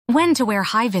When to wear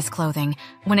high-vis clothing?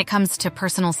 When it comes to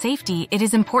personal safety, it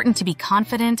is important to be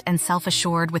confident and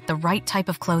self-assured with the right type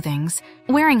of clothing.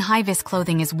 Wearing high-vis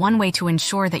clothing is one way to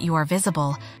ensure that you are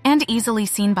visible and easily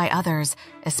seen by others,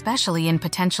 especially in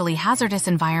potentially hazardous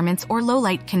environments or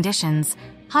low-light conditions.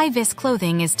 High-vis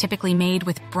clothing is typically made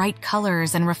with bright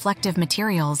colors and reflective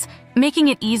materials, making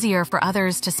it easier for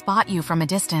others to spot you from a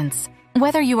distance.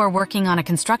 Whether you are working on a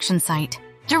construction site,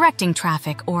 directing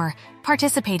traffic, or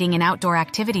participating in outdoor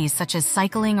activities such as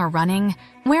cycling or running,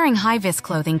 wearing high-vis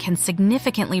clothing can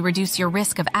significantly reduce your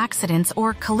risk of accidents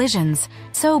or collisions.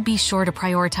 So be sure to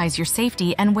prioritize your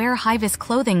safety and wear high-vis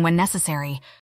clothing when necessary.